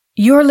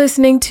You're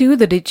listening to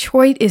the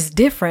Detroit is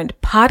Different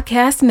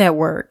podcast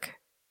network.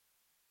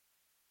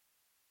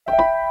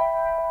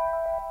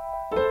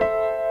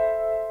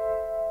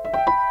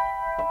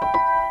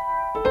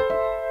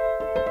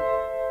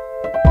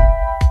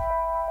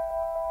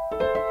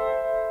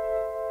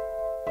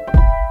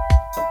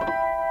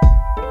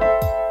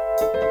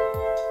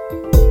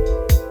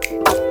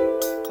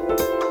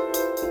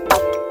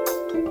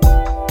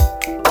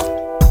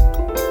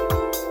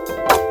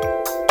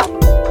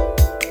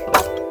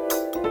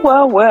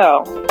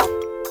 Well.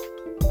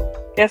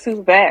 Guess who's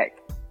back?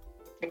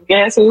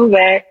 Guess who's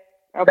back?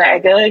 Okay.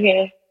 Back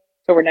again.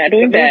 So we're not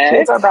doing The new that.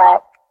 kids are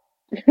back.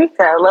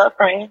 Tell a love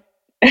friend.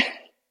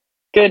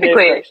 Goodness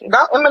gracious.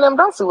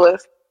 Don't sue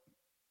us.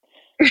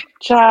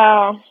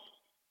 Child.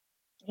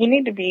 You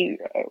need to be...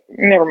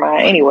 never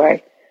mind.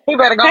 Anyway. He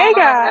better go Hey, on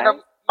guys.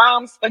 and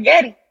mom's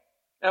spaghetti.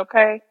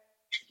 Okay?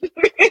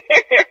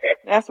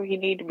 That's what you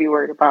need to be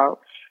worried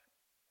about.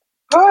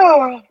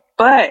 Oh,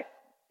 But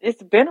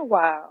it's been a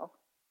while.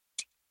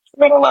 it's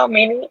been a little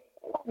minute.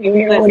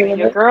 Listen,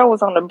 your girl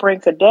was on the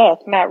brink of death.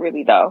 Not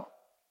really, though.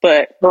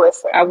 But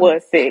Listen, I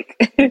was sick.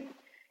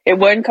 It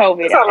wasn't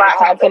COVID. It's a lot I had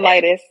happening.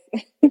 tonsillitis.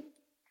 It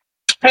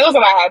was a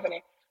lot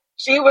happening.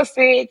 She was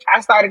sick.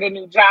 I started a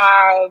new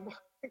job.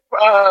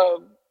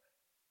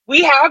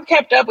 We have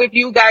kept up. If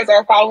you guys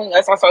are following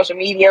us on social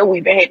media,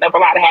 we've been hitting up a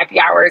lot of happy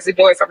hours and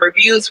doing some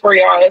reviews for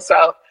y'all.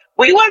 So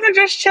we wasn't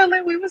just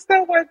chilling. We was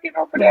still working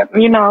over there.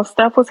 You know,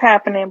 stuff was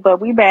happening,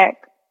 but we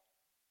back.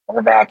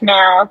 We're back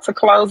now to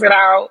close it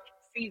out.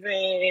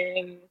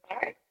 Season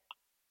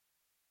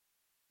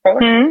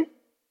 5.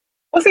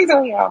 What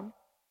season we on?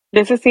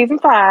 This is season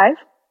 5.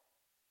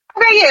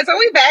 Okay, yeah, so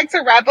we back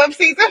to wrap up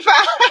season 5.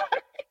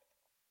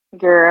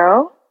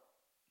 Girl.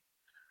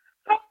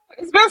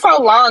 It's been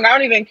so long, I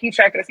don't even keep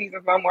track of the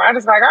seasons no more. I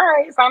just like, all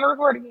right, it's on the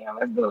record again.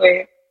 Let's do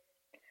it.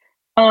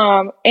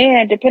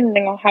 And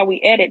depending on how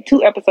we edit,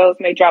 2 episodes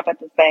may drop at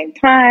the same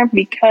time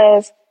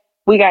because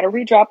we got to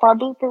redrop our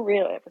blooper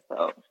reel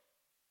episode.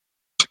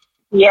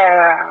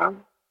 Yeah,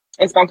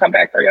 it's gonna come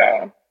back for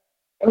y'all.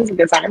 It was a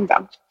good time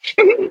though.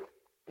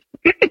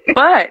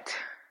 But,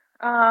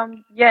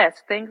 yes,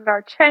 things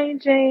are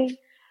changing.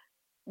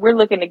 We're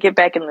looking to get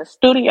back in the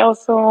studio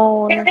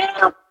soon.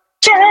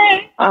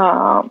 Okay.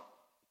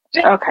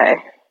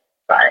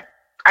 Sorry,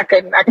 I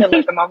couldn't let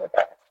the moment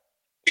pass.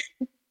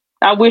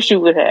 I wish you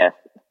would have.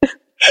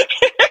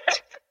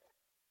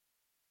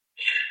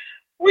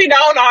 We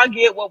don't all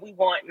get what we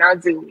want, now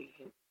do we?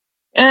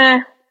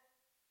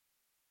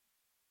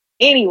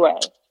 Anyway.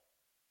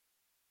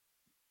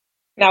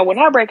 Now, when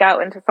I break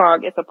out into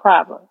song, it's a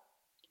problem.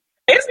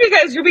 It's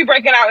because you be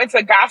breaking out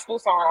into gospel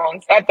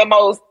songs at the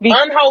most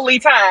unholy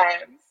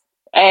times.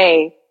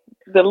 Hey,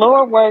 the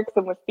Lord works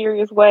in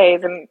mysterious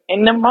ways, and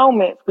in the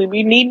moments, we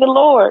be needing the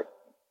Lord.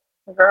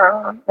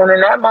 Girl, and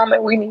in that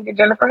moment, we needed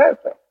Jennifer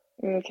Hudson.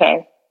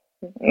 Okay.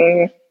 But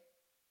anyway.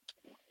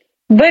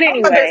 I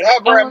don't think there's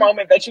ever a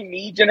moment that you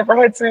need Jennifer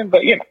Hudson,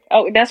 but you know.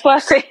 Oh, that's what I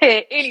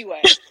said.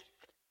 Anyway.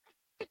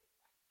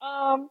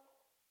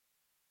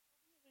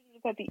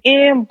 At the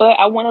end, but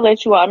I want to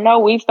let you all know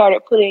we've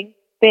started putting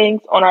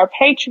things on our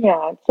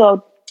Patreon.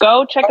 So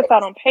go check us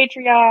out on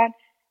Patreon,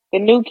 The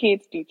New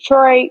Kids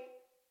Detroit.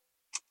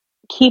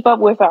 Keep up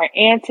with our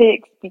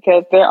antics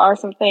because there are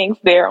some things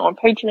there on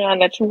Patreon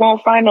that you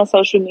won't find on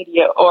social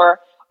media or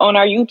on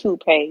our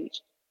YouTube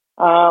page.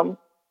 So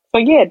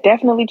yeah,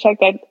 definitely check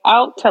that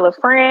out. Tell a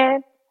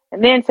friend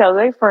and then tell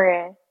their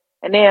friend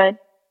and then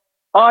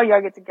all y'all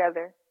get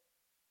together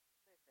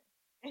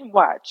and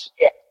watch.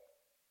 Yeah.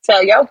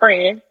 Tell your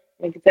friend.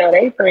 You can tell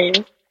their friends.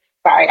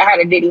 Sorry, I had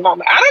a Diddy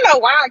moment. I don't know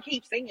why I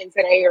keep singing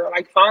today or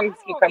like songs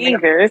keep coming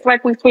up. It's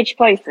like we switched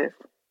places.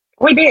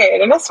 We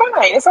did, and it's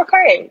fine. It's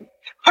okay.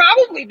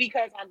 Probably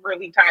because I'm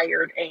really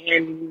tired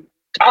and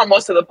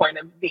almost to the point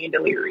of being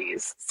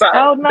delirious. So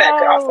that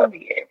could also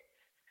be it.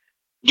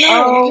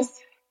 Yeah.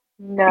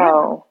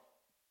 No.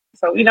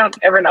 So we don't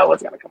ever know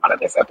what's going to come out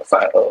of this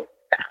episode.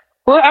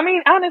 Well, I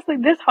mean, honestly,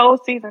 this whole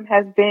season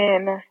has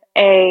been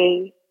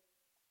a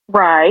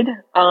ride.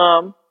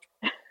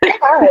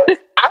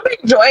 I've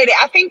enjoyed it.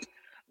 I think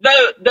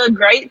the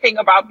great thing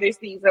about this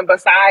season,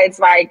 besides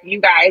like you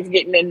guys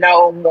getting to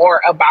know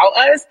more about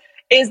us,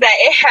 is that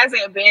it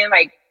hasn't been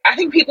like, I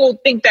think people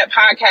think that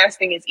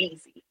podcasting is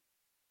easy.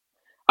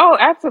 Oh,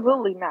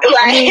 absolutely not. Like,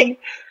 I mean,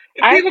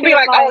 people be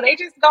like, oh, they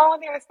just go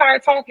in there and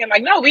start talking.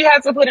 Like, no, we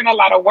had to put in a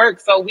lot of work,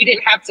 so we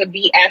didn't have to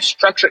be as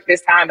structured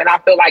this time. And I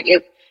feel like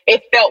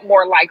it felt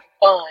more like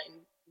fun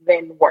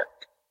than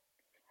work.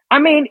 I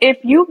mean, if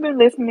you've been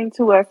listening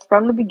to us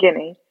from the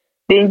beginning,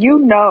 then you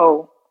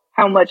know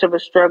how much of a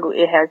struggle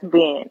it has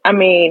been. I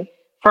mean,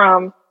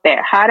 from that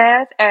hot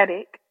ass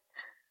attic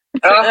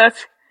to us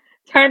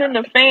turning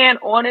the fan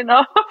on and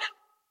off.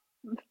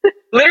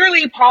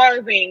 Literally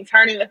pausing,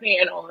 turning the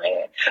fan on.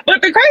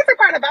 But the crazy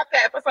part about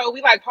that episode,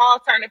 we like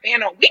pause, turn the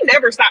fan on. We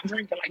never stopped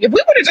drinking. Like if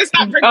we would have just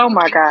stopped drinking, oh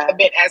my God, would have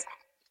been as hot.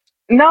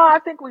 No, I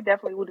think we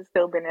definitely would have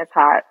still been as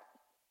hot.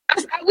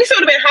 We should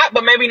have been hot,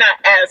 but maybe not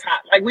as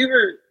hot. Like we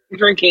were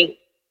drinking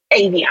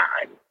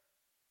Avion.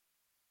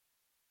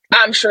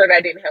 I'm sure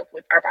that didn't help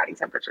with our body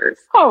temperatures.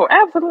 Oh,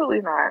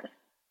 absolutely not.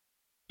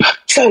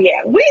 So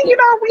yeah, we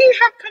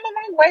have come a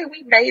long way.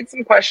 We made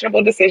some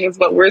questionable decisions,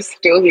 but we're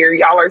still here.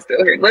 Y'all are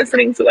still here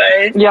listening to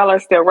us. Y'all are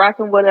still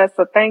rocking with us,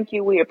 so thank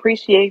you. We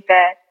appreciate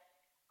that.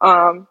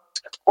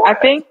 I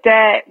think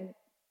that,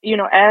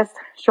 as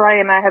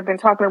Shreya and I have been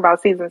talking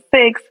about season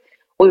 6,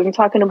 we've been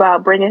talking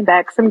about bringing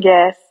back some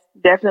guests.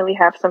 Definitely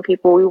have some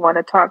people we want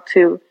to talk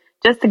to,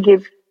 just to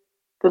give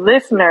the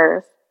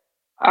listeners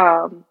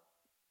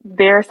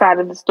their side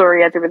of the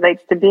story as it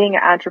relates to being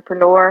an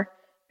entrepreneur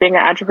in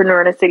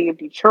the city of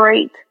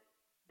Detroit,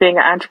 being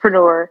an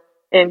entrepreneur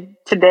in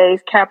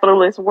today's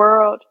capitalist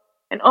world,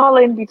 and all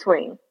in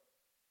between.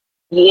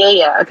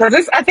 Yeah,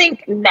 because I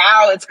think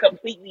now it's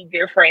completely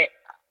different,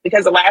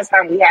 because the last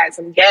time we had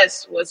some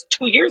guests was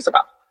 2 years ago.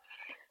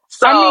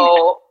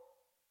 So,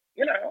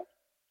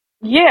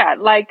 Yeah,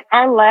 like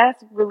our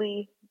last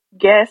really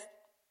guest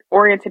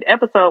oriented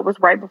episode was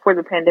right before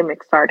the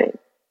pandemic started.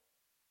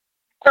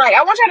 Right.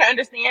 I want you to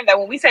understand that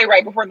when we say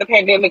right before the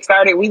pandemic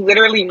started, we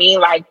literally mean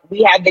like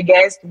we had the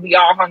guests, we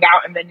all hung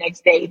out, and the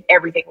next day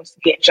everything was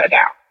getting shut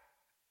down.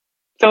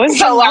 So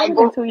it's been like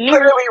more than 2 years.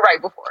 Literally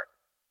right before.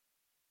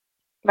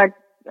 Like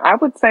I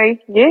would say,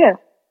 yeah.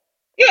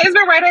 Yeah, it's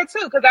been right at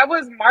 2, because that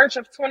was March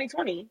of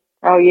 2020.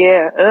 Oh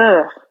yeah.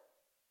 Ugh.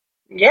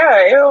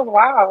 Yeah, it was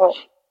wild.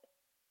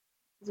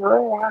 It's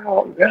real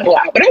wild. Real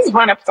wild. But it's a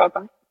fun episode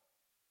though.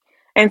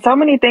 And so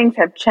many things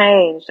have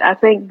changed. I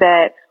think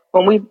that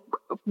when we,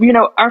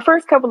 our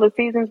first couple of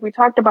seasons, we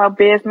talked about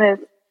business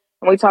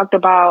and we talked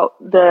about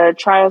the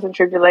trials and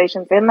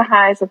tribulations and the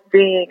highs of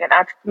being an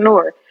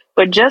entrepreneur.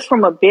 But just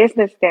from a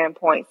business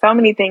standpoint, so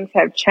many things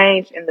have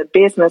changed in the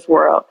business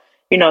world.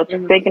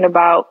 Thinking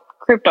about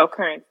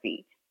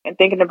cryptocurrency and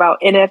thinking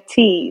about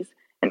NFTs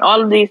and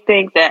all of these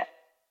things that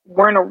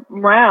weren't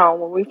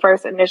around when we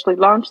first initially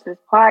launched this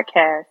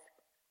podcast.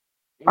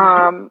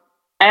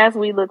 As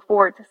we look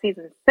forward to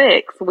season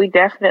 6, we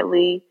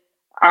definitely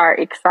are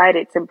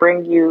excited to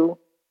bring you,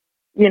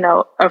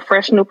 a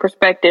fresh new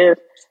perspective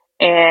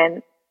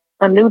and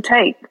a new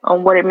take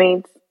on what it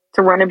means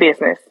to run a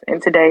business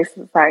in today's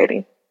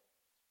society.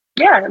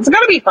 Yeah, it's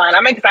going to be fun.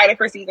 I'm excited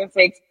for season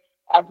 6.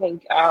 I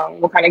think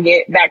we'll kind of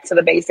get back to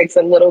the basics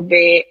a little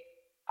bit.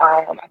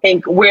 I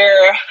think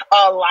we're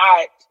a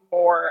lot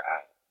more,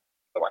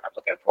 the word I'm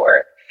looking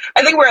for.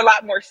 I think we're a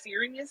lot more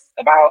serious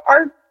about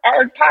our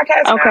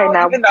podcast. Okay,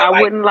 now though,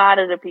 I wouldn't lie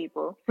to the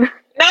people. No.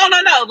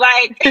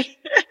 Like,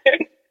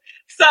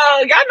 so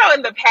y'all know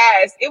in the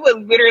past, it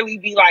would literally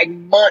be like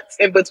months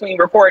in between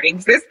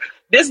recordings.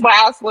 This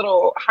last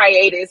little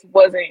hiatus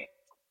wasn't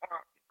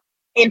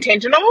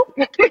intentional.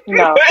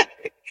 No.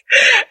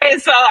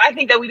 And so I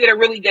think that we did a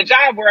really good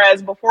job.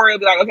 Whereas before it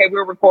would be like, okay,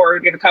 we'll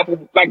record in a couple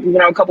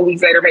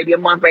weeks later, maybe a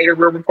month later,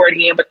 we're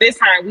recording in. But this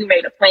time we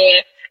made a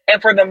plan. And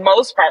for the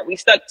most part, we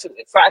stuck to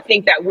it. So I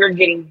think that we're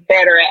getting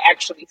better at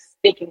actually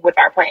sticking with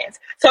our plans.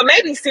 So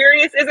maybe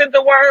serious isn't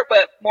the word,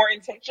 but more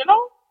intentional.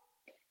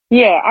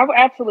 Yeah, I would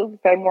absolutely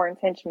say more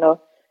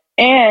intentional.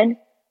 And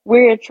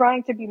we're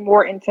trying to be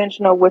more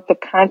intentional with the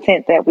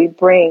content that we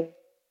bring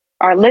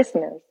our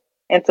listeners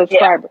and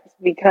subscribers.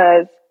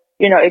 Because,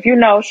 if you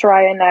know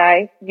Shreya and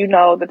I, you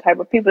know the type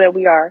of people that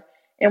we are.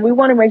 And we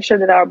want to make sure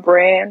that our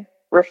brand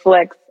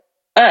reflects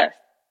us.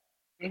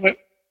 Mm-hmm.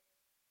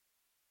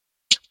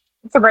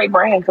 It's a great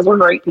brand because we're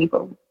great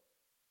people.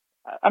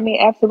 I mean,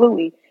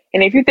 absolutely.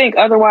 And if you think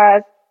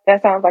otherwise,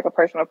 that sounds like a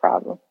personal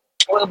problem.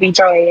 We'll be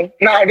joining.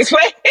 No, I'm just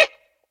playing.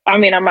 I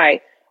mean, I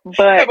might,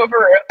 but for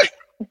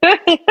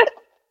real.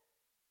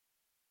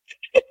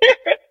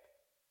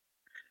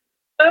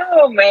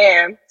 Oh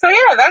man. So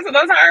yeah,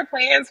 those are our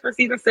plans for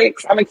season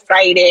 6. I'm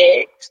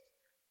excited.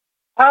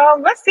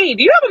 Let's see.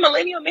 Do you have a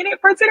millennial minute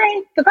for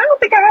today? Because I don't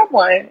think I have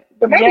one.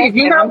 But maybe if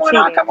you got one,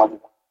 I'll come over.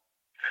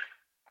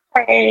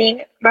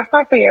 Hey, that's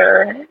not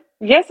fair.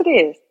 Yes, it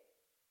is.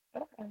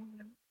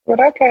 But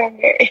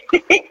okay.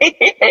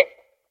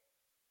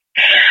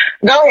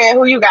 Go ahead.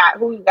 Who you got?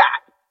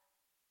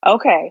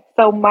 Okay.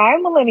 So my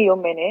millennial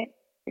minute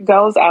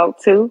goes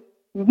out to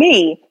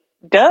me.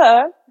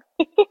 Duh.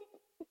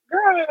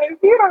 Girl,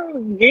 you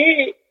don't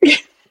get.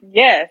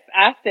 Yes,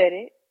 I said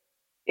it.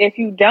 If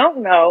you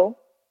don't know,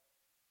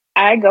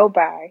 I go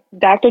by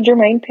Dr.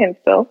 Jermaine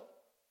Pencil.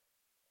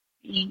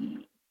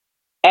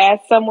 As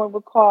someone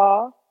would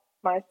call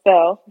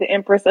myself, the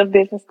Empress of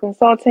Business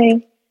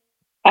Consulting.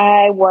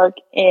 I work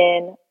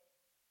in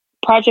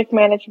project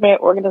management,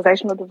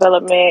 organizational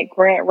development,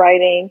 grant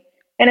writing,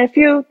 and a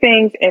few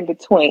things in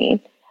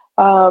between.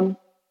 I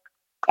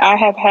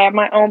have had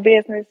my own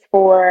business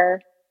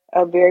for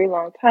a very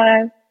long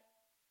time.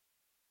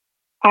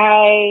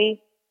 I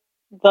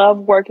love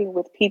working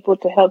with people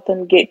to help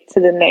them get to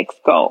the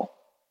next goal.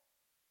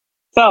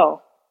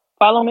 So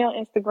follow me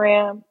on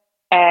Instagram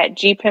at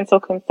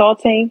gpencil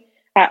consulting.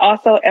 I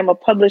also am a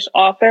published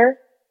author.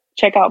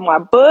 Check out my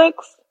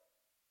books.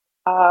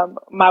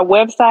 My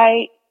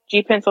website,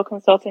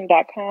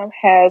 gpencilconsulting.com,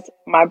 has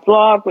my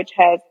blog, which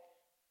has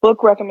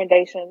book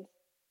recommendations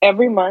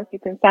every month. You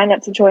can sign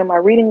up to join my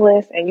reading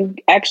list, and you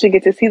actually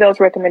get to see those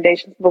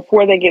recommendations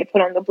before they get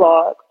put on the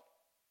blog.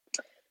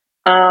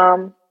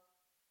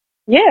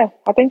 Yeah,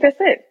 I think that's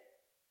it.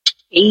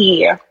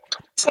 Yeah.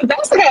 So if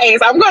that's the case,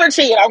 I'm going to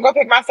cheat. I'm going to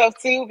pick myself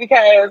too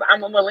because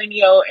I'm a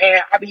millennial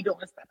and I be doing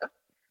stuff.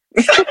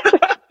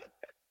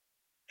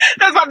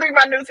 That's going to be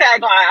my new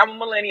tagline. I'm a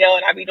millennial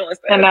and I be doing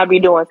stuff. And I be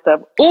doing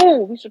stuff.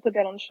 Ooh, we should put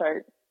that on the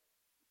shirt.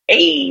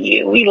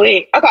 Hey, we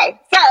lit. Okay,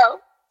 so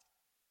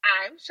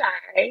I'm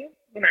shy.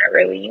 Not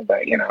really,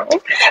 but you know.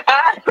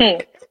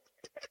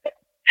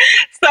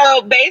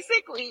 So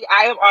basically,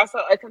 I am also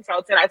a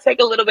consultant. I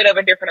take a little bit of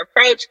a different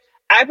approach.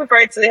 I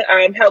prefer to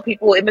help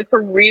people in the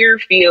career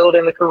field,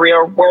 in the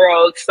career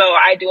world. So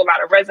I do a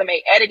lot of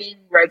resume editing,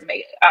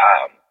 resume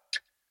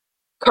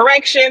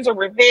corrections or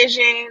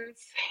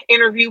revisions,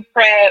 interview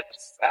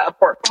preps,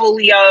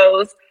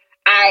 portfolios.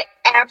 I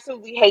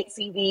absolutely hate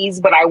CVs,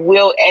 but I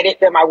will edit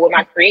them. I will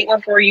not create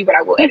one for you, but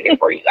I will edit it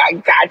for you. I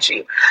got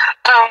you.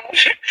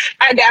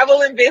 I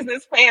dabble in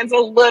business plans a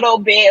little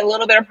bit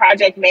of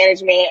project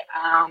management.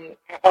 I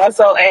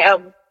also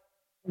am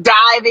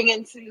diving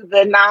into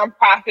the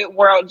nonprofit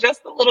world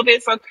just a little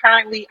bit. So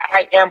currently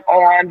I am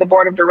on the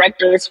board of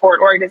directors for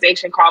an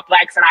organization called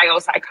Blacks in IO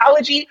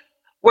Psychology,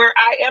 where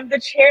I am the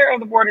chair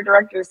of the board of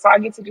directors. So I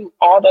get to do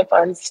all the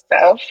fun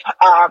stuff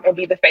and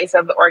be the face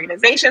of the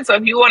organization. So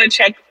if you want to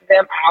check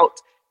them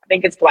out, I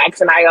think it's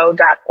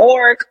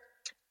blacksnio.org.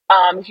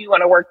 If you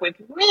want to work with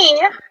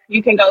me,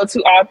 you can go to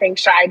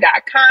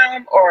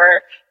allthingshy.com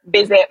or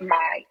visit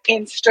my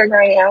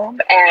Instagram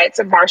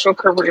at Marshall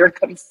Career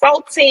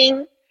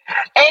Consulting.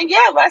 And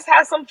yeah, let's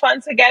have some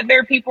fun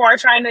together. People are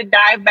trying to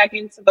dive back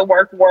into the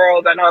work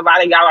world. I know a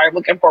lot of y'all are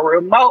looking for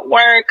remote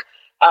work.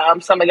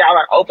 Some of y'all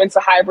are open to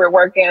hybrid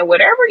working.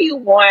 Whatever you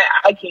want,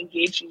 I can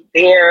get you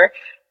there.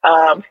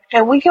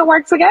 And we can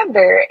work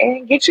together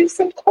and get you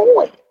some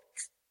coins.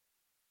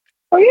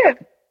 So yeah,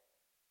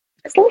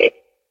 it's lit.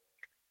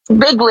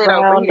 Big lit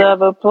over Round here.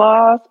 of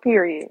applause,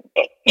 period.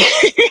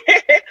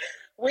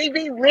 We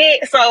be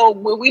lit. So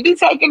will we be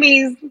taking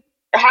these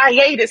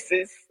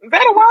hiatuses? Is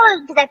that a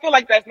word? Because I feel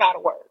like that's not a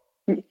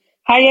word.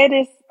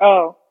 Hiatus.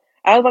 Oh,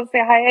 I was about to say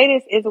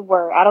hiatus is a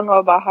word. I don't know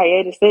about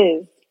hiatus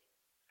is.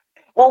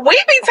 Well, we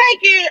be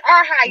taking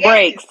our hiatus.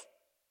 Breaks.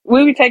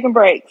 We be taking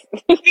breaks.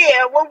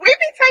 Yeah, when we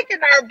be taking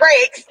our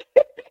breaks,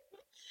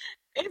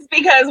 it's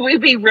because we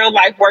be real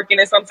life working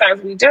and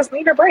sometimes we just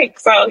need a break.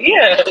 So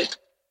yeah.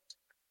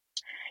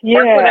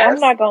 Yeah, I'm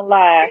not gonna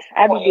lie.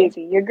 I be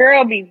busy. Your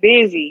girl be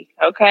busy,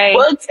 okay?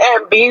 Booked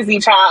and busy,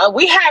 child.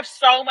 We have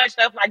so much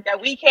stuff like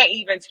that we can't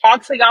even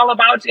talk to y'all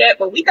about yet,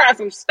 but we got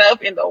some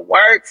stuff in the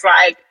works.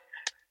 Like,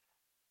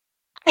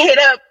 I hit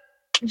up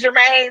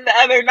Jermaine the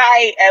other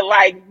night at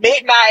like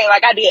midnight.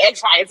 Like, I did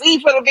X, Y, and Z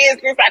for the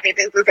business. I did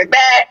this, and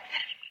that.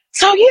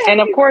 So yeah.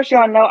 And of course,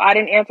 y'all know I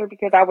didn't answer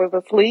because I was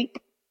asleep.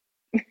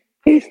 Let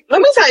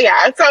me tell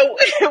y'all. So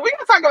we're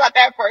gonna talk about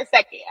that for a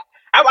second.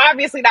 I'm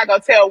obviously not gonna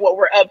tell what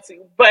we're up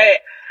to,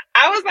 but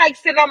I was like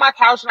sitting on my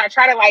couch and I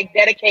try to like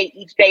dedicate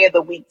each day of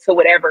the week to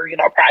whatever,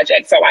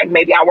 project. So like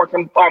maybe I work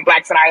on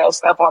Blacks and IO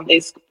stuff on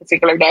this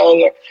particular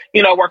day,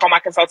 or, work on my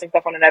consulting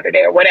stuff on another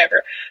day or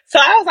whatever. So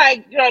I was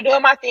like,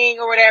 doing my thing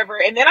or whatever.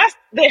 And then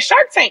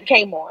Shark Tank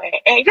came on,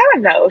 and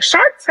y'all know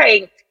Shark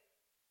Tank,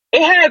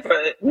 me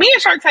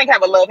and Shark Tank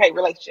have a love-hate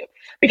relationship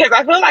because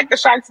I feel like the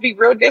sharks be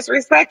real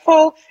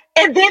disrespectful.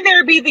 And then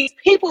there'd be these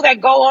people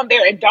that go on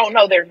there and don't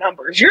know their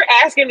numbers. You're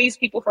asking these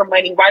people for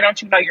money. Why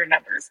don't you know your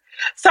numbers?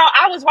 So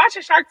I was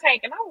watching Shark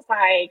Tank and I was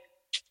like,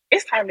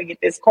 it's time to get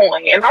this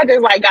coin. And I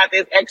just like got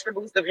this extra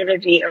boost of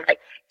energy and like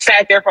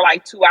sat there for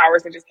like 2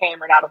 hours and just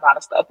hammered out a lot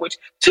of stuff, which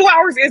 2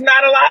 hours is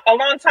not a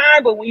long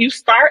time. But when you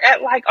start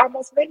at like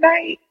almost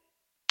midnight,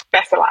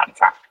 that's a lot of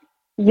time.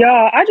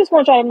 Yeah, I just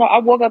want y'all to know I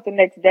woke up the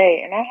next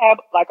day and I have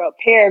like a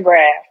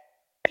paragraph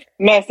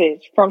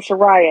message from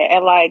Shariah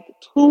at like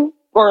 2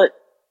 or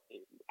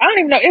I don't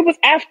even know. It was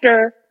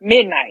after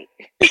midnight.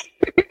 And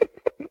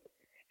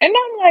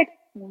I'm like,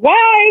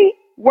 why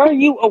were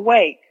you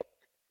awake?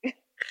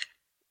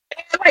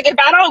 Like, if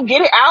I don't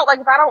get it out, like,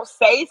 if I don't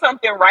say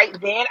something right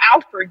then,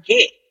 I'll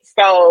forget.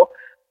 So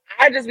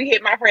I just be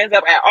hitting my friends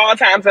up at all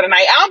times of the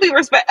night. I don't be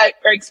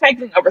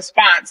expecting a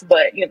response,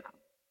 but,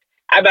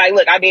 I'd be like,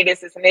 look, I did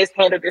this, and this,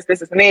 handled this,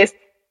 and this.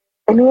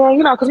 And then,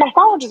 because my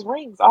phone just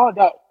rings all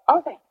day,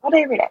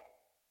 every day.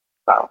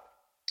 So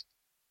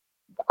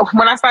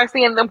when I start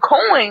seeing them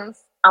coins,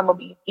 I'm going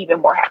to be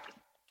even more happy.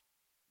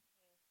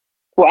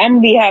 Well, I'm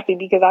going to be happy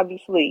because I'll be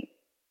asleep.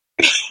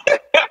 I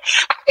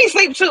be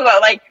asleep too, though.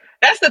 Like,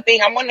 that's the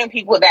thing. I'm one of them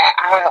people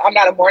that I'm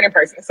not a morning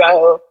person.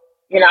 So,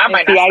 I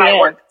might not start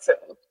work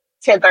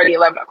until 10:30,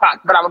 11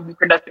 o'clock, but I'm going to be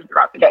productive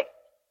throughout the day.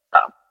 So,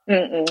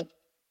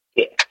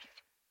 yeah.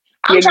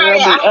 I'm trying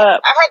to,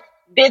 I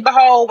did the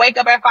whole wake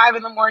up at 5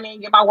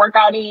 a.m, get my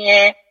workout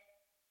in.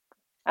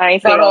 I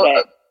ain't saying all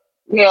that.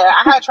 Yeah,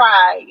 I had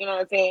tried, you know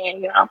what I'm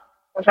saying?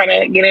 I'm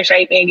trying to get in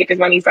shape and get this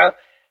money. So,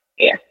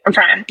 yeah, I'm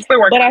trying. It's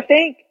still working. But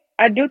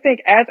I do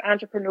think as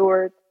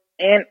entrepreneurs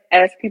and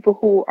as people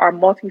who are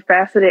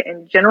multifaceted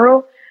in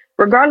general,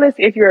 regardless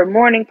if you're a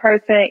morning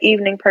person,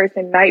 evening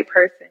person, night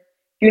person,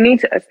 you need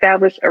to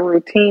establish a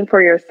routine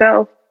for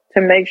yourself to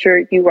make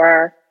sure you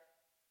are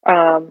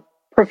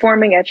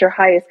performing at your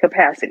highest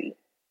capacity.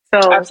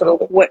 So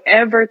Absolutely.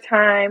 whatever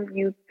time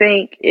you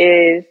think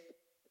is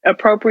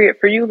appropriate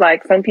for you,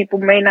 like some people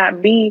may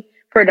not be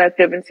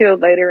productive until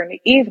later in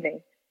the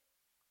evening.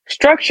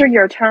 Structure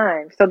your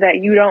time so that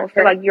you don't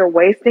feel like you're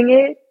wasting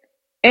it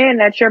and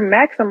that you're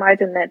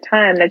maximizing that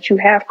time that you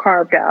have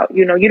carved out.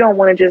 You know, you don't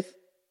want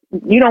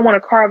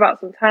to carve out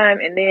some time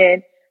and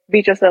then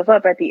beat yourself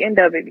up at the end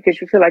of it because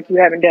you feel like you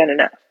haven't done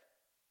enough.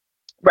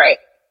 Right.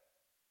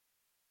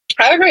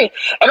 I agree.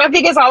 And I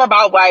think it's all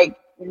about like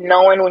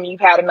knowing when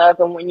you've had enough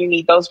and when you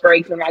need those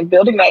breaks and like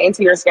building that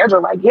into your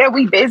schedule. Like, yeah,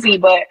 we busy,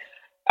 but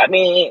I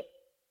mean,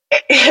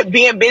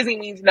 being busy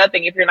means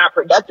nothing if you're not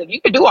productive.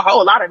 You can do a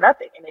whole lot of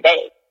nothing in a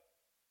day.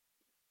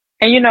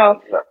 And you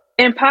know,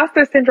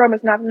 imposter syndrome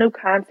is not a new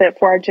concept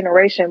for our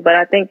generation, but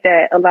I think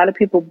that a lot of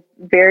people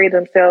bury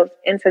themselves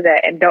into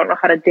that and don't know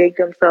how to dig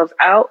themselves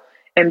out.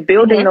 And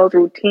building those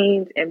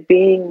routines and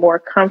being more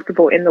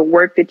comfortable in the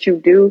work that you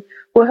do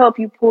will help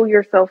you pull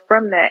yourself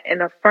from that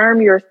and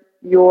affirm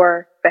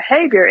your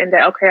behavior in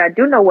that, okay, I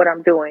do know what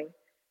I'm doing,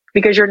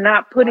 because you're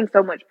not putting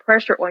so much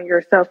pressure on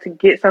yourself to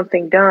get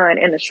something done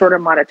in a short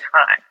amount of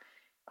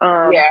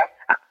time.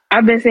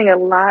 I've been seeing a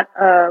lot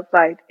of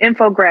like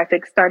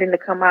infographics starting to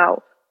come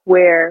out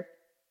where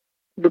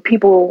the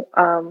people,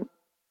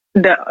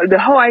 the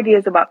whole idea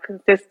is about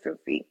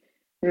consistency,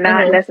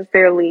 not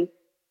necessarily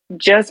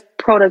just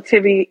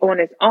productivity on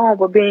its own,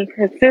 but being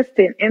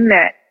consistent in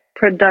that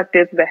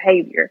productive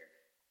behavior.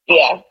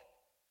 Yeah.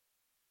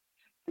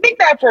 I think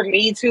that for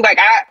me too, like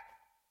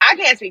I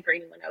can't speak for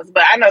anyone else,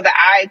 but I know that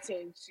I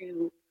tend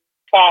to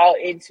fall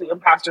into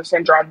imposter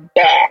syndrome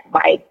bad.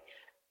 Like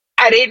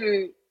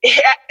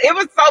it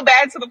was so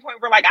bad to the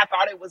point where like I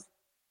thought it was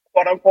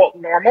quote unquote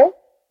normal.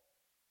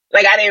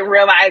 Like I didn't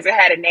realize it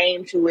had a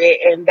name to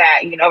it and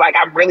that, you know, like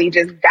I'm really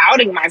just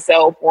doubting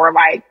myself or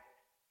like,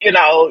 you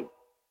know,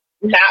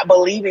 not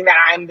believing that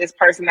I'm this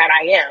person that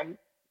I am.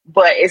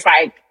 But it's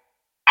like,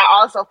 I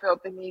also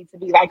felt the need to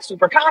be like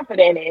super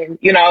confident and,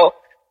 you know,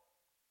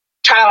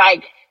 try to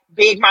like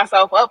big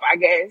myself up, I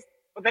guess.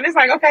 But then it's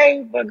like,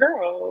 okay, but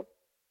girl,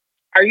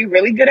 are you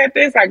really good at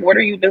this? Like, what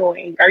are you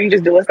doing? Are you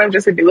just doing stuff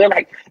just to do it?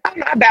 Like,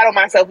 I battle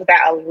myself with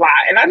that a lot.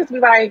 And I just be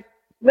like,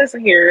 listen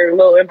here,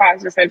 little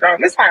imposter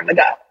syndrome, it's time to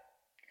go.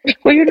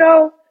 Well, you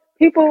know,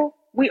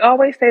 we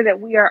always say that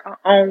we are our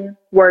own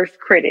worst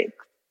critics.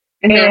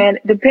 And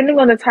depending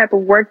on the type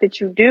of work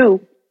that you do,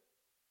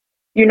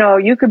 you know,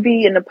 you could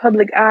be in the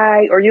public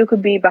eye or you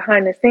could be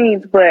behind the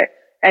scenes, but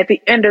at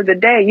the end of the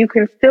day, you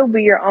can still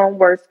be your own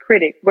worst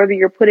critic, whether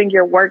you're putting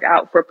your work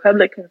out for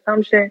public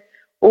consumption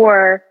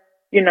or,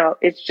 you know,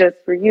 it's just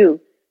for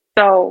you.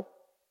 So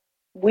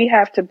we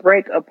have to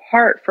break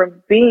apart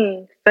from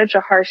being such a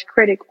harsh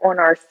critic on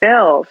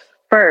ourselves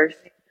first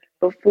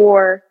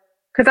before,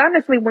 because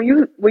honestly, when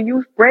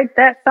you break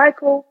that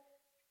cycle,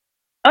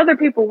 other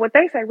people, what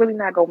they say really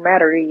not gonna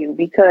matter to you,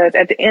 because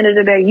at the end of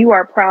the day, you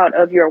are proud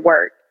of your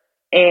work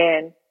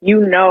and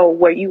you know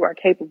what you are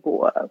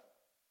capable of.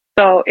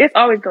 So it's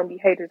always gonna be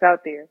haters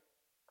out there,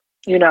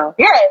 you know.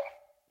 Yeah,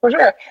 for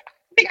sure.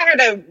 I think I had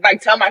to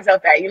like tell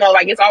myself that, you know,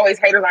 like it's always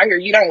haters out here.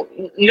 You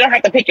don't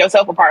have to pick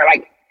yourself apart.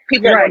 Like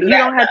people are gonna do you that.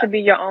 You don't have to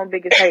be your own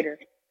biggest hater.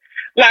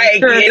 Like I'm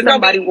sure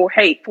somebody will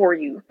hate for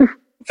you.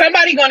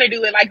 Somebody gonna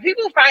do it. Like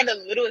people find the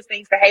littlest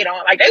things to hate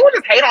on. Like they will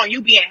just hate on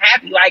you being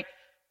happy. Like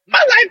my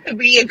life could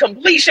be in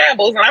complete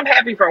shambles and I'm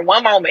happy for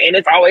one moment, and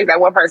it's always that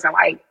one person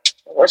like,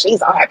 well,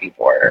 she's all happy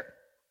for her.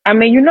 I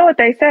mean, you know what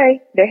they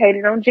say? They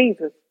hated on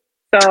Jesus.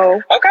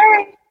 So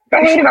okay,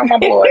 they hated on my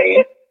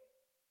boy.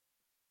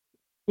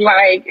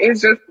 Like it's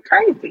just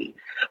crazy.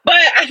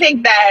 But I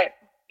think that,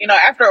 you know,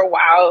 after a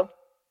while,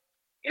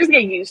 you just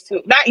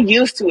get not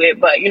used to it,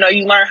 but you know,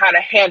 you learn how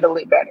to handle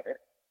it better.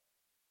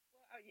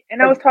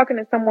 And I was talking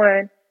to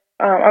someone,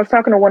 I was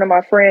talking to one of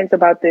my friends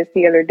about this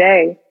the other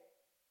day,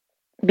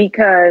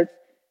 because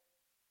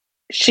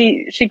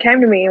she came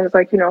to me and was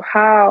like, you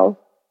know,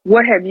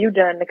 what have you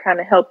done to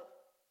kind of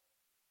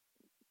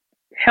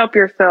help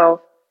yourself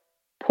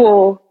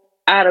pull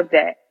out of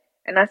that?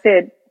 And I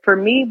said, for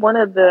me, one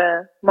of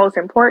the most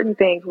important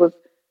things was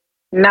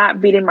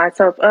not beating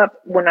myself up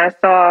when I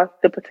saw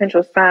the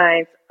potential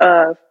signs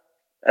of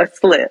a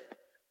slip,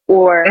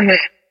 or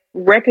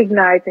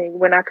recognizing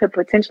when I could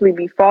potentially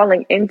be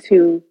falling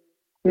into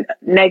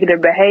negative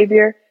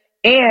behavior,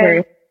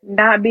 and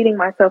not beating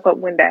myself up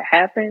when that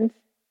happens,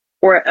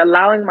 or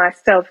allowing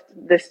myself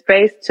the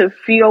space to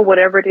feel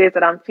whatever it is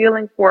that I'm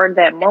feeling for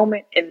that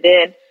moment, and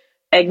then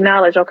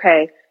acknowledge,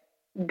 okay,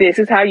 this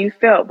is how you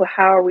felt, but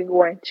how are we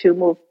going to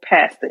move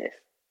past this?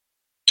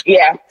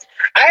 Yeah,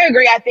 I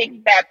agree. I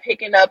think that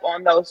picking up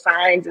on those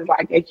signs is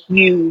like a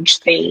huge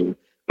thing.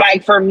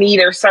 Like for me,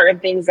 there's certain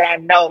things that I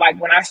know, like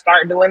when I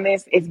start doing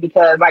this, it's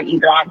because like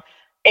either I'm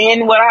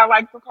in what I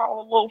like to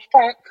call a little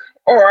funk,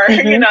 or,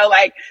 you know,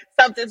 like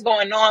something's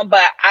going on.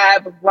 But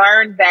I've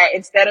learned that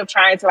instead of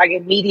trying to like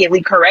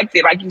immediately correct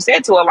it, like you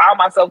said, to allow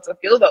myself to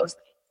feel those things.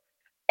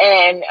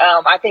 And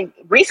I think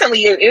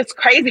recently it's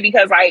crazy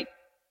because like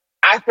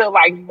I feel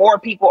like more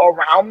people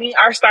around me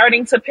are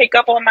starting to pick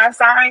up on my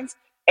signs.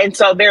 And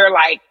so they're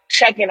like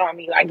checking on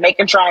me, like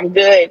making sure I'm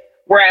good.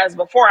 Whereas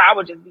before I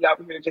would just be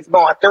over here just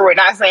going through it,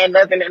 not saying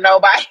nothing to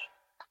nobody.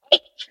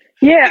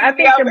 Yeah, I Just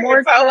be think over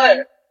here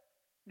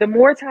the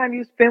more time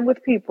you spend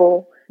with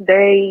people,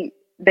 they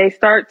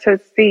start to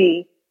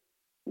see,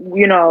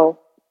 you know,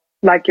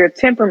 like your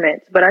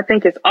temperaments. But I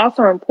think it's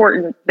also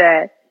important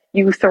that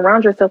you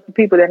surround yourself with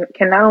people that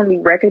can not only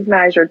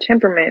recognize your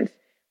temperaments,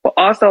 but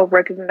also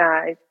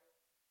recognize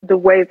the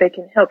ways they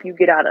can help you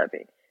get out of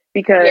it.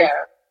 Because Yeah.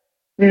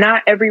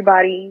 not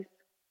everybody's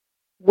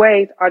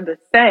ways are the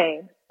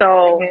same.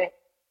 So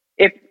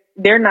if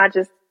they're not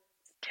just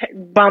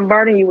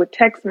bombarding you with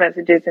text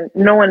messages and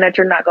knowing that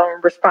you're not going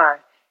to respond,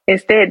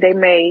 instead they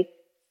may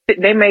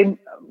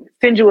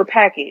send you a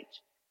package,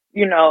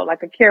 you know,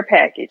 like a care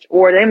package,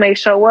 or they may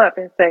show up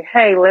and say,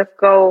 "Hey, let's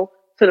go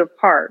to the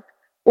park,"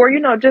 or you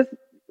know, just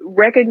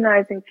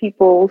recognizing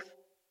people's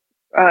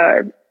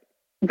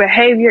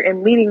behavior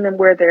and meeting them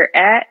where they're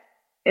at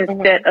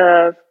instead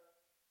of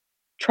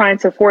trying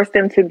to force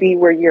them to be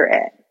where you're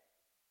at.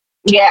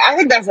 Yeah, I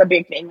think that's a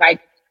big thing.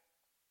 Like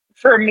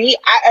for me,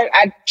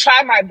 I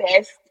try my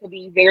best to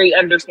be very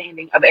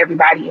understanding of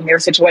everybody in their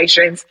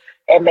situations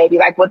and maybe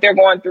like what they're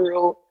going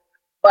through.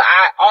 But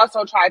I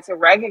also try to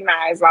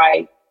recognize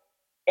like,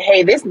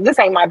 hey, this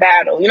ain't my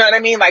battle. You know what I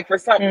mean? Like for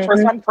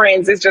some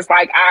friends, it's just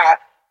like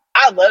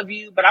I love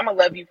you, but I'm gonna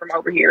love you from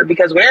over here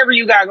because whatever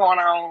you got going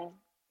on,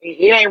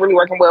 it ain't really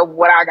working well with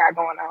what I got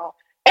going on.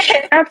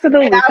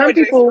 Absolutely. And I Some would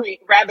people just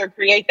rather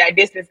create that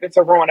distance than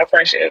to ruin a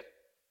friendship.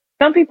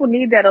 some people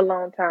need that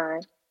alone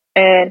time.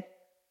 And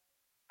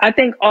I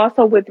think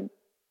also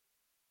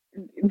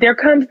there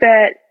comes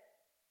that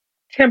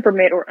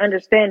temperament or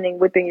understanding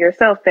within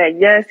yourself that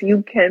yes,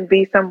 you can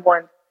be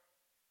someone's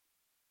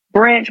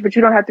branch, but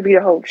you don't have to be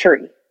the whole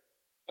tree.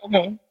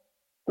 Mm-hmm.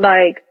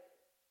 Like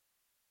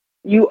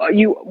you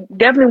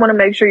definitely want to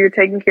make sure you're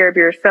taking care of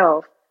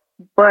yourself,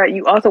 but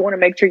you also want to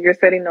make sure you're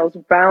setting those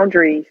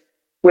boundaries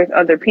with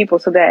other people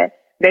so that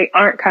they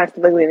aren't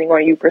constantly leaning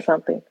on you for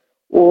something,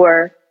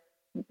 or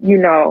you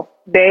know,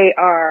 they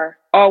are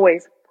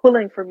always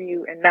pulling from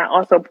you and not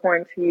also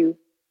pouring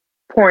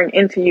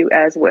into you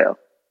as well.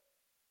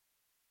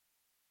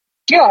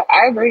 Yeah,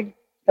 I agree.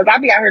 Because I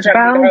be out here trying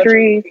to be the whole tree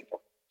Boundaries, with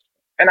people,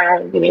 and I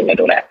don't need to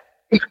do that.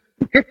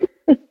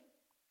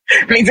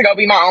 I need to go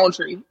be my own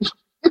tree.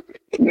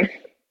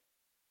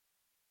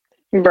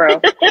 bro.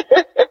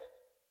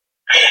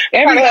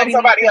 Trying to help Everybody needs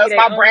somebody to be else. their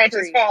My own branch is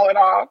tree. falling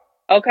off.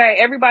 Okay,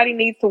 everybody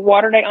needs to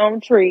water their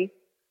own tree.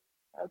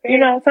 Okay. You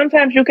know,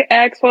 sometimes you can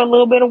ask for a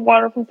little bit of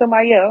water from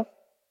somebody else,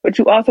 but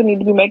you also need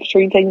to be making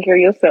sure you're taking care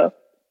of yourself.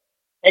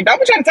 And don't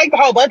be trying to take the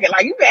whole bucket.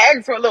 Like you can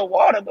ask for a little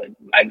water, but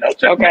like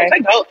don't Okay.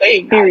 take the whole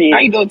thing. Period. Now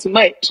you doing too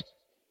much.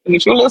 You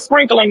get you a little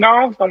sprinkling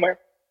going somewhere.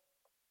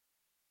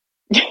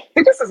 See,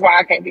 this is why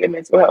I can't be a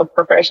mental health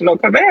professional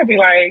because they'll be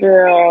like,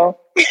 Girl.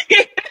 "Ma'am,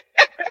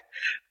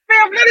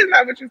 that is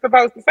not what you're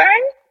supposed to say."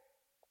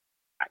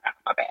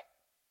 My bad.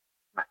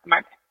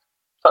 My bad.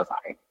 So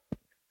sorry.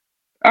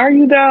 Are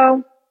you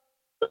though?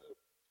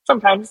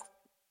 Sometimes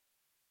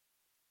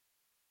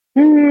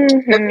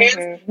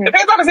Mm-hmm.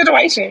 depends on the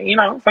situation. You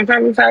know,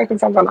 sometimes it's like and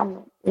sometimes I'm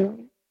not. You know,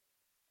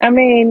 I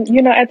mean,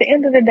 you know, at the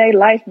end of the day,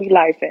 life be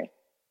lifing.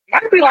 I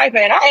be like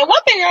that. And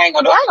one thing I ain't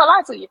gonna do, I ain't gonna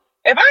lie to you.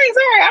 If I ain't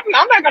sorry,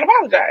 I'm not gonna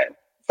apologize.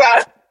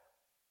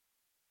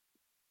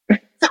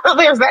 So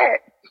there's that.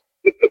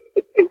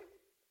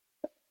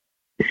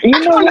 You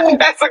know what?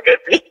 That's a good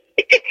thing.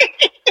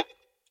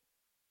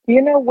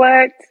 You know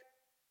what?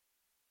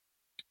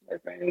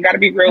 Listen, you gotta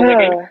be real with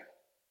it.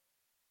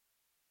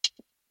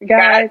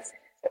 Guys,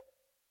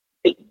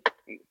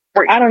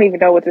 I don't even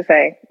know what to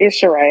say. It's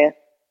Shariah.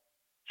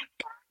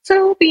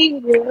 To be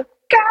real,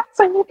 got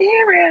to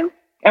be real.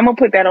 I'm gonna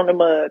put that on the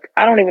mug.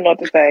 I don't even know what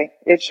to say.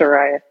 It's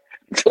Shariah.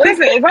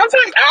 Listen, sometimes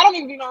I don't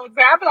even know what to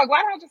say. I feel like,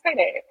 why did I just say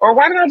that? Or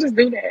why did I just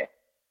do that?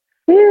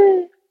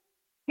 You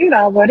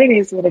know, but it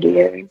is what it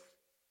is.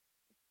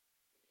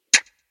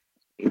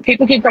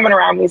 People keep coming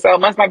around me, so it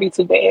must not be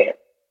too bad.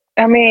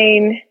 I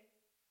mean,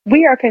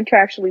 we are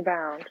contractually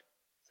bound.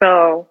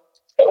 So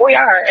We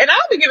are. And I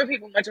don't be giving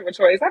people much of a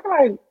choice. I feel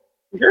like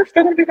you're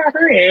still gonna be my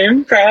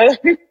friend, so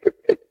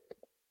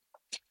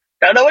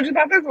don't know what you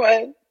thought this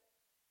was.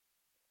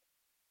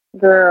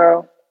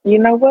 girl, you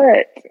know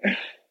what?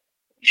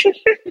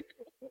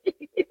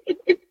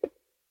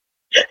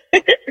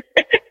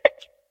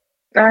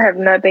 I have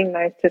nothing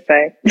nice to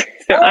say.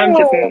 So I'm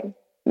just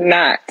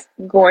not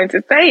going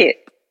to say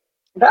it.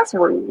 That's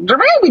rude.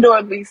 Jermaine be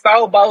doing me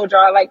so bold,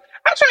 y'all. Like,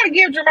 I tried to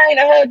give Jermaine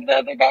a hug the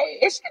other day,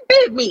 and she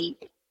bit me.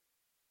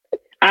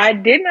 I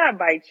did not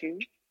bite you.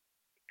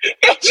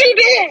 And she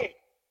did.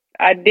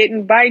 I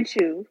didn't bite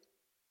you.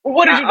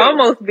 What did I you do?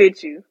 almost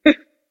bit you.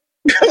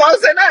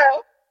 Close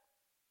enough.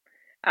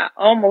 I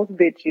almost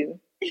bit you.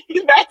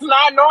 That's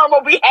not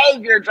normal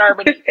behavior,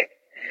 Germany.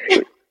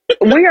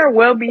 We are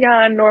well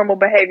beyond normal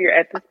behavior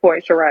at this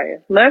point,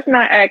 Shariah. Let's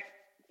not act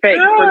fake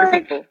for the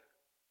people.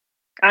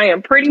 I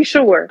am pretty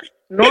sure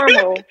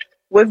normal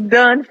was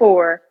done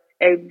for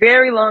a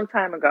very long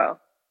time ago.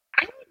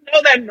 I don't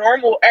know that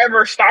normal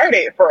ever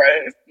started for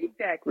us.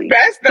 Exactly.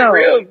 That's the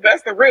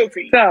real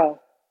tea. So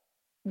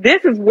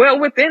this is well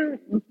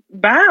within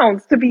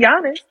bounds, to be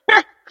honest.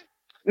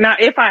 Now,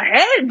 if I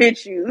had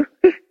bit you,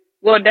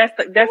 well, that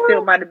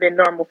still might have been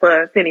normal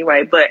for us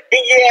anyway, but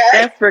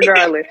that's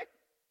regardless.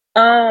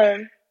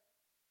 I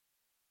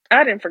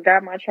didn't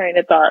forgot my train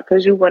of thought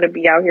because you want to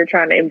be out here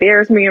trying to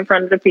embarrass me in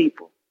front of the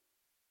people.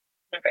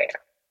 Okay.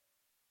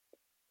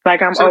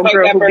 Like I'm old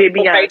girl who did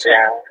Beyonce.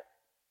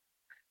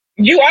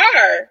 You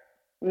are.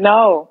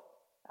 No,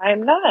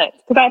 I'm not.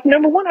 Because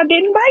number one, I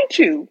didn't bite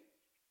you.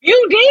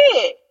 You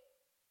did.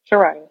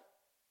 Sure.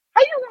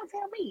 How you gonna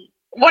tell me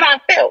what I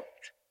felt?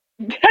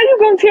 How you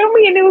gonna tell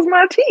me and it was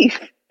my teeth?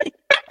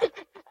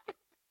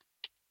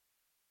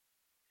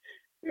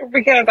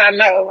 Because I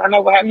know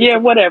what happened. Yeah,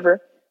 whatever.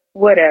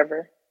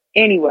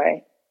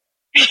 Anyway.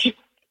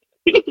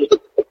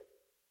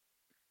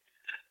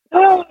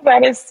 Oh,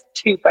 that is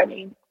too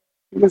funny.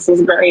 This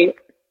is great.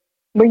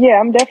 But yeah,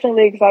 I'm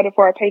definitely excited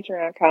for our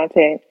Patreon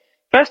content,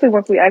 especially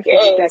once we actually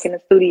get back in the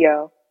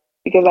studio.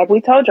 Because like we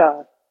told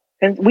y'all,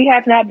 since we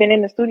have not been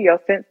in the studio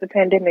since the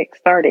pandemic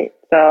started.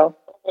 So.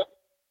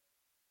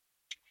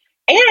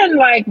 And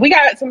like we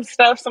got some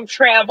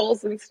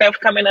travels and stuff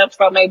coming up,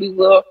 so maybe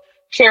we'll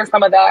share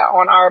some of that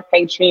on our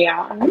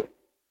Patreon.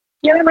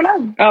 You never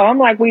know. Oh, I'm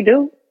like, we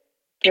do.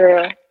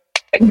 Girl,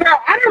 I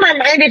done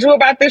reminded you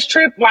about this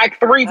trip like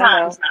 3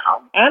 times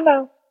now. I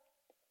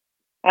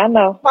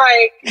know.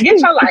 Like, get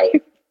your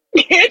life.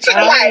 Get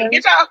your life.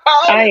 Get your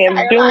whole I am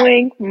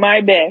doing my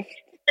best.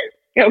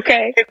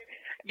 Okay?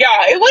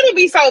 Yeah, it wouldn't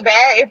be so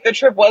bad if the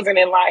trip wasn't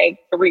in like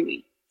 3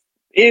 weeks.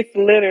 It's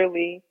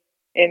literally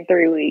in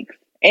 3 weeks.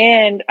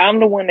 And I'm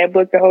the one that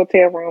booked the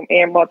hotel room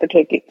and bought the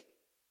tickets.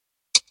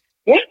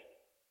 Yeah.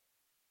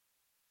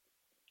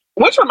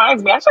 Which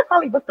reminds me, I should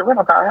probably book the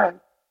rental car, huh?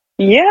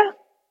 Yeah.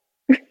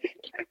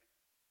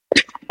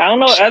 I don't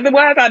know.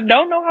 Otherwise, I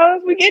don't know how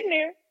else we get in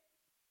there.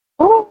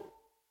 Ooh.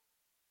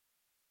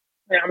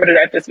 Yeah, I'm going to do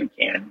that this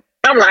weekend.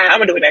 I'm lying. I'm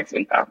going to do it next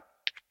week, though.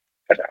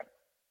 For sure.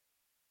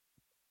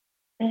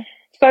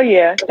 So,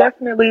 yeah,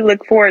 definitely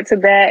look forward to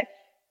that.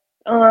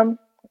 On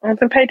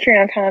some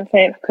Patreon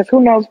content, because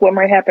who knows what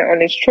might happen on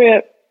this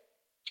trip.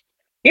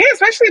 Yeah,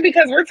 especially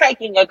because we're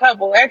taking a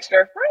couple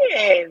extra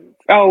friends.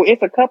 Oh,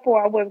 it's a couple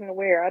I wasn't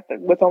aware. I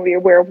was only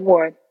aware of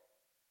one.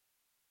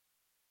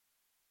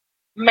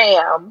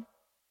 Ma'am.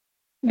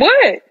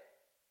 What?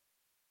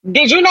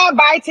 Did you not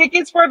buy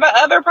tickets for the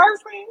other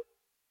person?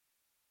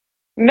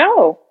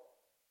 No.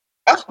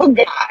 Oh,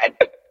 God.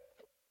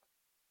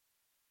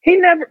 He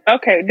never...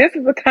 Okay, this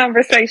is a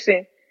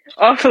conversation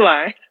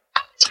offline.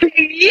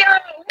 Yo,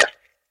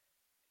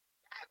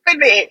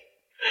 because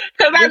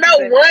I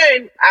know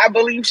one, I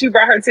believe she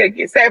brought her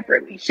ticket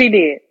separately. She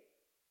did.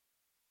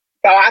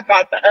 So I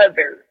thought the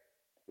other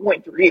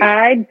went through you.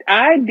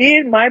 I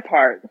did my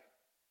part.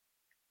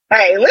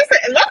 Hey, listen,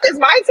 as long as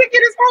my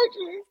ticket is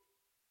purchased.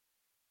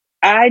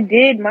 I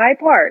did my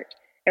part.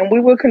 And we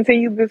will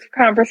continue this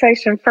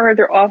conversation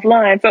further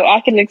offline so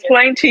I can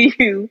explain to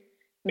you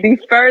the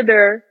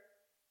further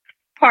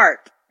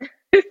part.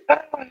 This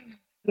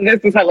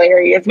is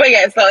hilarious. But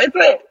yeah, so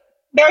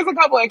there's a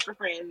couple extra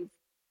friends,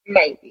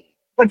 maybe,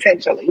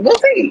 potentially. We'll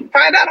see.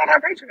 Find out on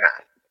our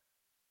Patreon.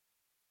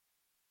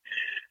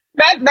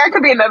 That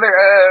could be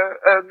another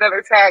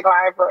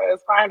tagline for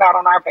us. Find out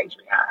on our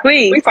Patreon.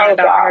 Please find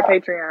out on our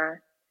Patreon.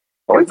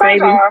 We told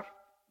y'all,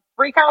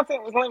 free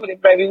content was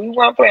limited, baby. We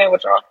weren't playing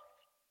with y'all.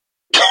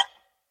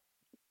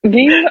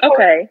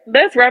 Okay,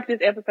 let's wrap this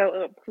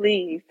episode up,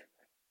 please.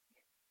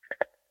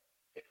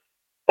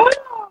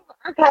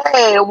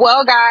 Okay,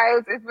 well,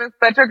 guys, it's been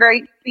such a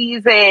great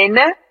season.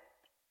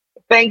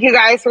 Thank you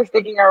guys for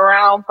sticking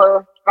around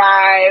for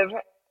 5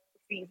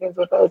 seasons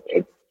with us.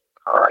 It's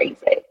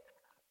crazy.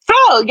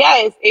 So,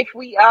 yes, if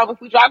we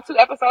drop 2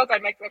 episodes, our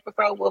next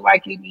episode will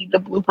likely be the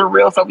blooper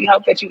reel. So we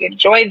hope that you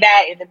enjoyed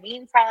that. In the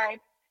meantime,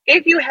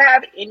 if you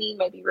have any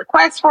maybe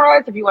requests for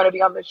us, if you want to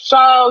be on the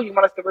show, you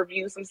want us to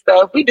review some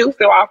stuff, we do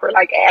still offer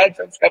like ads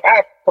and stuff.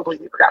 I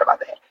completely forgot about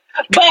that.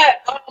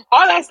 But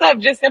all that stuff,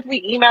 just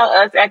simply email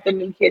us at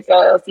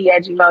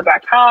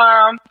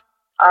thenewkidsllc@gmail.com.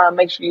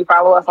 Make sure you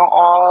follow us on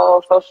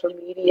all social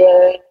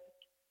media.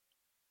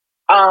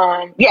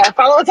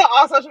 Follow us on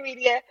all social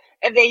media.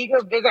 And then you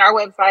can visit our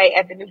website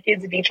at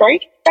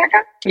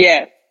thenewkidsdetroit.com.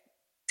 Yeah.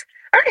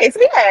 All right, so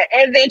yeah,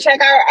 and then check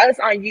us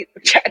out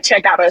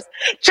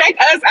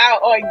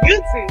on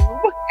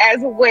YouTube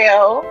as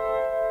well.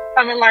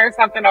 Come and learn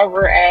something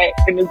over at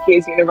the New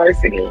Kids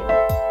University.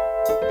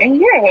 And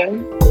yeah,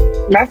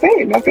 that's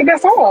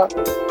all.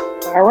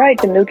 All right,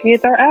 the new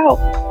kids are out.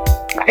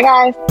 Bye,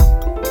 guys.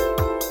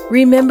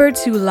 Remember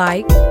to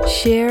like,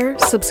 share,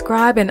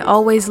 subscribe, and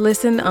always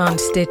listen on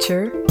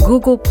Stitcher,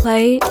 Google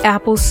Play,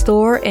 Apple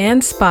Store,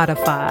 and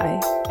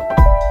Spotify.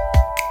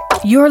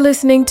 You're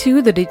listening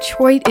to the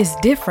Detroit is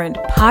Different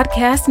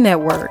Podcast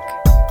Network.